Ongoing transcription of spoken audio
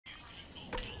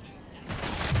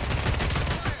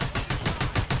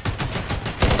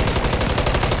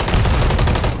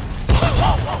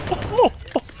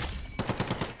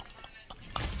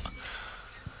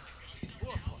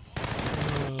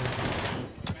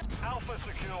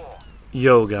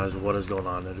Yo guys, what is going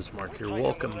on? It is Mark here.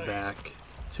 Welcome back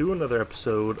to another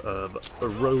episode of A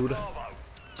Road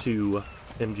to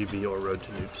MGB or Road to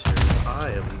Nuke series.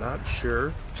 I am not sure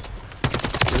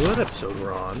what episode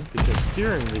we're on because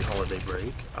during the holiday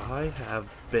break I have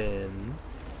been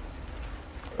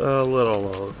a little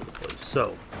all over the place.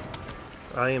 So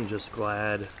I am just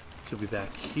glad to be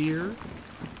back here,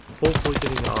 hopefully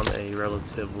getting on a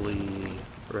relatively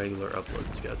regular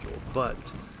upload schedule. But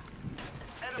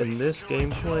in this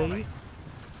gameplay,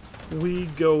 we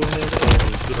go ahead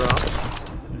and drop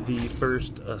the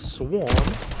first swarm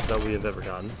that we have ever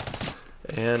done,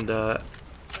 and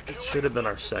it should have been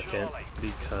our second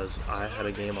because I had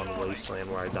a game on Wasteland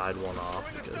where I died one off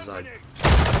because I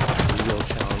real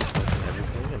challenge and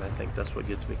everything, and I think that's what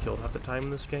gets me killed half the time in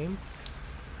this game.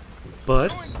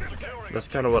 But that's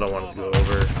kind of what I wanted to go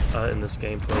over in this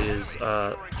gameplay is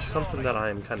something that I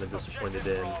am kind of disappointed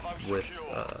in with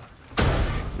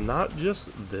not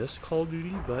just this Call of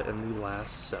Duty, but in the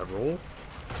last several.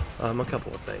 A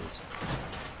couple of things.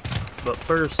 But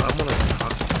first, I want to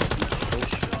talk about the kill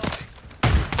streaks.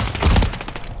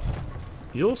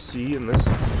 You'll see in this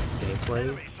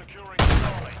gameplay,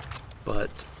 but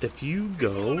if you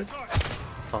go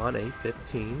on a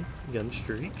 15 gun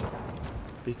streak,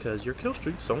 because your kill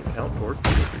streaks don't count towards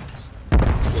kill streaks,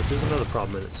 which is another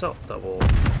problem in itself that we'll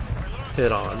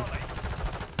hit on.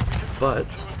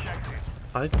 But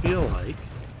I feel like,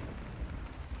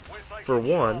 for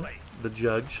one, the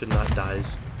jug should not die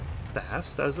as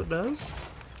fast as it does.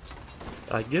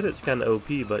 I get it's kind of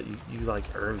OP, but you like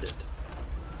earned it.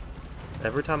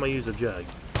 Every time I use a jug,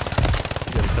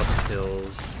 you get a couple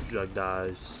kills, jug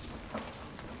dies.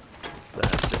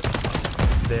 That's it.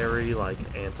 Very like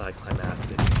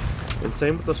anticlimactic. And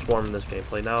same with the swarm in this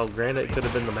gameplay. Now, granted, it could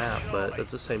have been the map, but at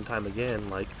the same time, again,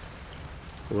 like,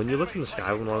 when you look in the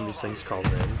sky when one of these things calls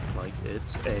in, like,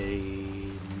 it's a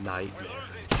nightmare.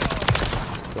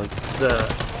 Like, the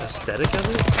aesthetic of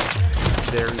it,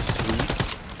 very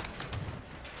sweet.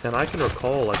 And I can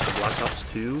recall, like, the Black Ops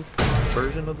 2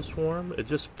 version of the swarm, it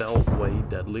just felt way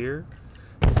deadlier.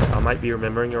 I might be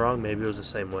remembering it wrong, maybe it was the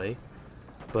same way.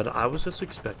 But I was just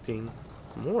expecting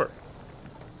more.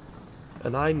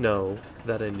 And I know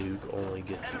that a nuke only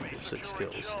gets you 6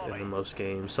 kills in most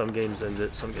games. Some games end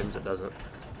it, some games it doesn't.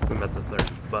 I think that's a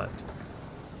 30, but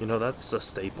you know, that's a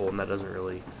staple and that doesn't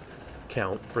really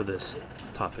count for this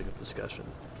topic of discussion.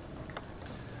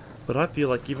 But I feel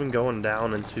like even going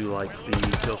down into like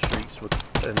the kill streaks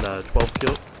in the 12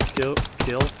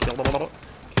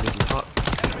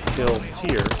 kill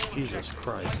tier, Jesus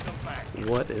Christ,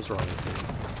 what is wrong with me?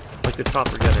 Like the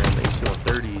chopper gunner and the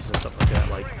AC-130s and stuff like that,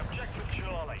 like,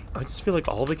 I just feel like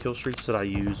all the kill streaks that I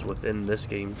use within this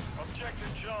game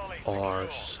are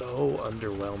so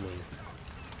underwhelming.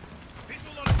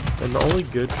 And the only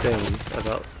good thing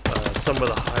about some of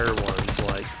the higher ones,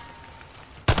 like,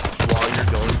 while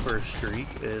you're going for a streak,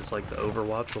 is like the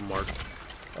Overwatch will mark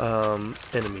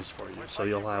enemies for you. So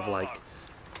you'll have like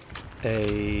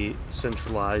a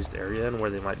centralized area and where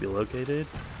they might be located.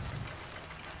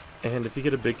 And if you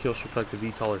get a big kill streak like the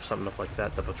VTOL or something up like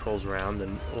that patrols around,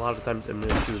 and a lot of times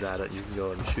enemies shoot at it, you can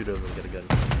go and shoot them and get a gun.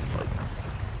 Like,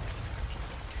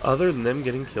 other than them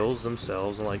getting kills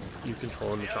themselves and like you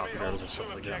controlling the chopper guns or stuff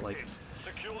like that, like,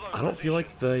 I don't feel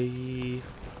like the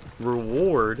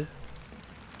reward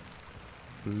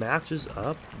matches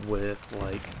up with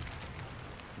like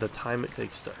the time it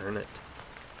takes to earn it,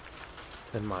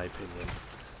 in my opinion.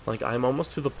 Like, I'm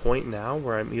almost to the point now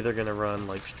where I'm either going to run,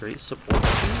 like, straight support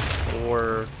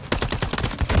or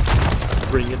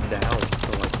bring it down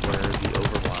to, like, where the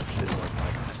Overwatch is, like,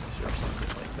 5 or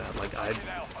something like that. Like, I've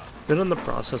been in the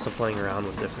process of playing around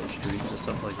with different streaks and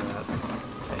stuff like that,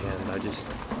 and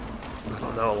I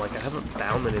don't know, like, I haven't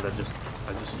found any that I just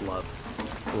love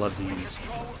to use.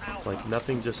 Like,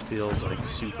 nothing just feels, like,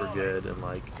 super good, and,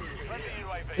 like,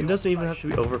 it doesn't even have to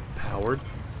be overpowered,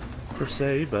 per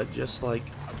se, but just, like,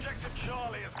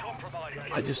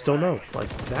 I just don't know. Like,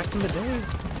 back in the day,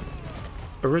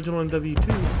 original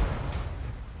MW2,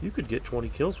 you could get 20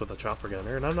 kills with a chopper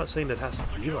gunner, and I'm not saying it has to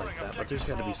be like that, but there's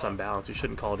got to be some balance. You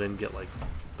shouldn't call it in and get like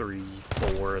 3,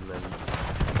 4, and then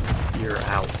you're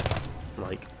out.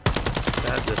 Like,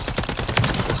 that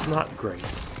it's not great.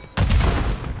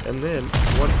 And then,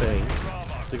 one thing,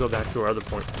 to go back to our other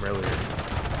point from earlier,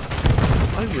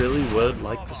 I really would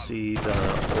like to see the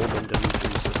old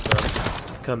MW3 system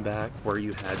come back where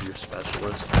you had your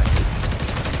specialist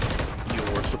package,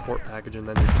 your support package, and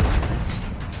then your kill streaks,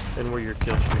 and where your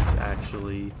kill streaks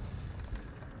actually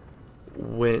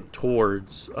went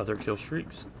towards other kill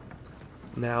streaks.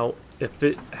 Now, if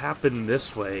it happened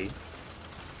this way,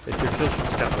 if your kill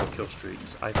streaks got more kill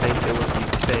streaks, I think it would be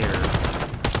fair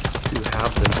to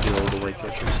have them feel the way kill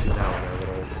streaks do now, and they're a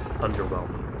little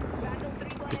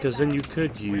underwhelming. Because then you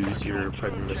could use your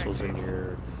Predator missiles and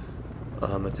your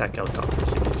attack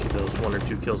helicopters to get you those 1 or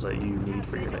 2 kills that you need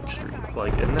for your next streak.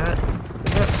 Like, in that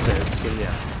sense, and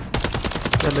yeah,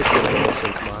 that makes a little more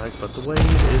sense in my eyes, but the way it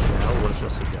is now, when it's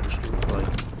just a gun streak, like,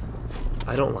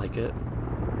 I don't like it.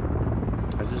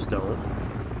 I just don't.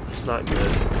 It's not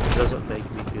good. It doesn't make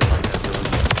me feel like I've really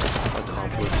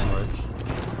accomplished much.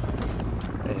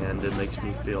 And it makes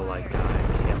me feel like I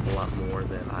camp a lot more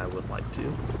than I would like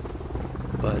to.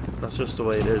 But that's just the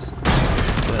way it is.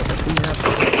 But if we have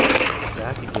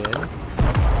back again,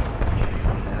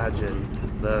 imagine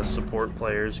the support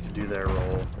players could do their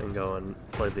role and go and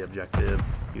play the objective.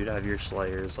 You'd have your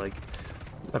slayers. Like,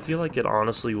 I feel like it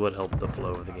honestly would help the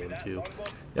flow of the game too.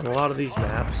 In a lot of these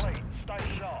maps,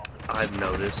 I've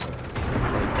noticed,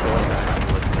 like, going back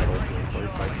and looking at old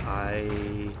gameplays, like,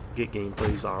 I get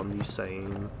gameplays on the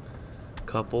same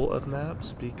couple of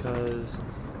maps because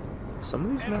some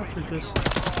of these maps are just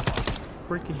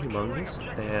freaking humongous,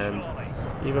 and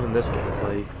even in this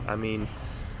gameplay, I mean,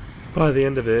 by the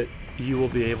end of it, you will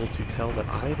be able to tell that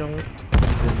I don't even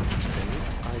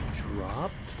think I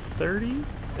dropped 30.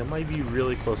 It might be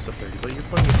really close to 30, but you're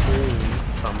playing a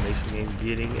full combination game,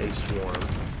 getting a swarm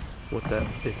with that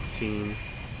 15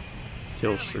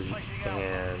 kill streak,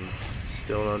 and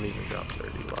still don't even drop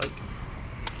 30. Like,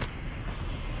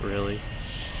 really?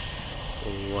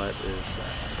 What is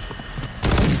that?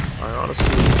 I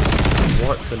honestly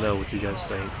want to know what you guys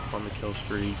think on the kill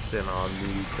streaks and on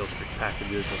the kill streak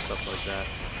packages and stuff like that,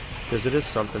 because it is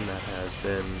something that has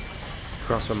been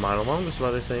crossed my mind along with some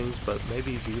other things, but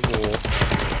maybe we will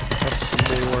have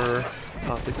some more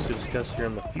topics to discuss here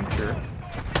in the future.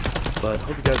 But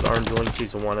hope you guys are enjoying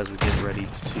Season 1 as we get ready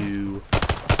to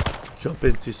jump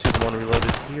into Season 1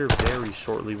 Reloaded here very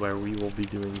shortly, where we will be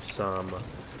doing some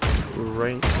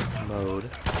ranked mode,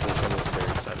 which I'm looking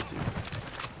very excited to.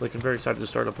 Looking very excited to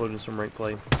start uploading some ranked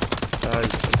play. Guys,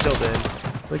 until then,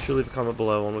 make sure to leave a comment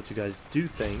below on what you guys do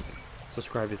think.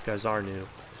 Subscribe if you guys are new.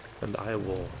 And I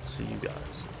will see you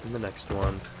guys in the next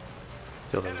one.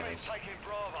 Till then, guys.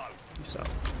 Peace out.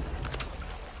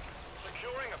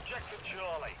 Securing objective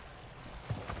Charlie.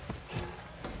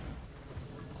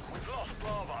 We've lost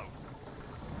Bravo.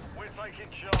 We're taking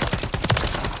Charlie.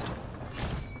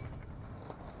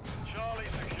 Charlie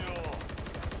secure.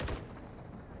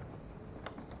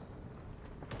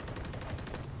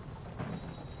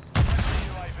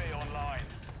 UAV online.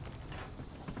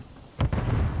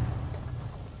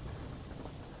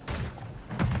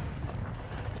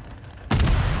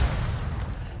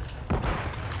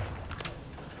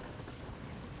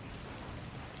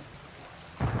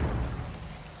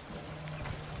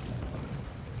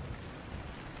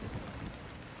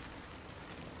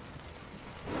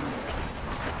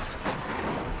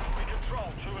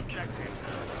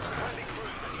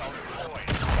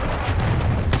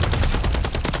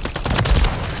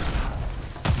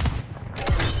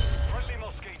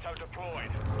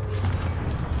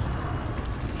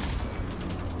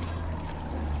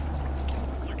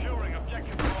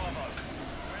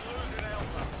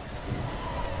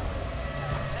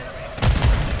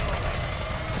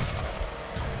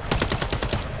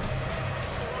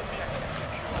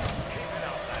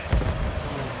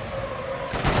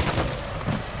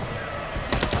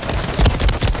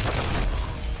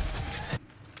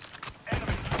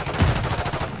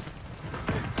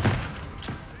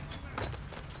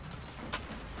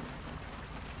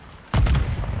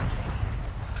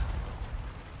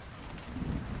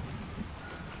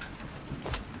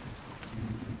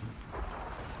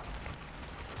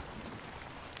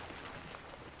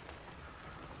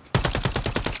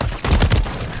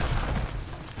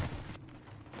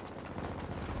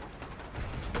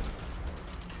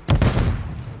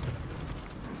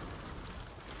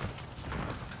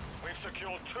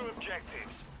 Two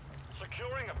objectives.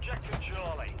 Securing objective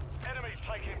Charlie. Enemies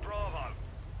taking Bravo.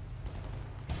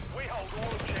 We hold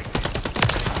all objectives.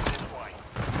 This way.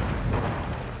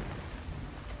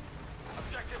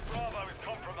 Objective Bravo is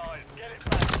compromised. Get it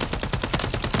back.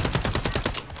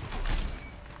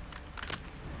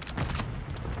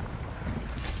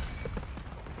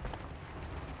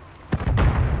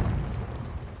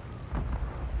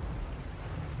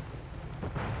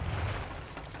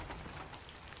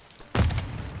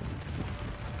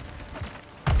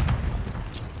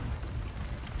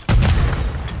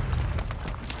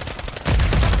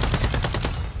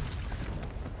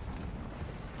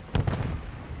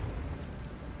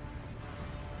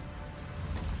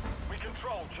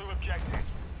 Two objectives.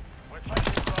 We're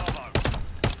taking Bravo.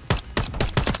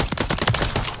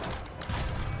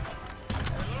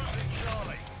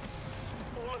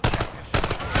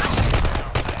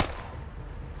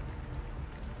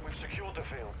 hold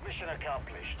the field. Mission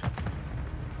accomplished.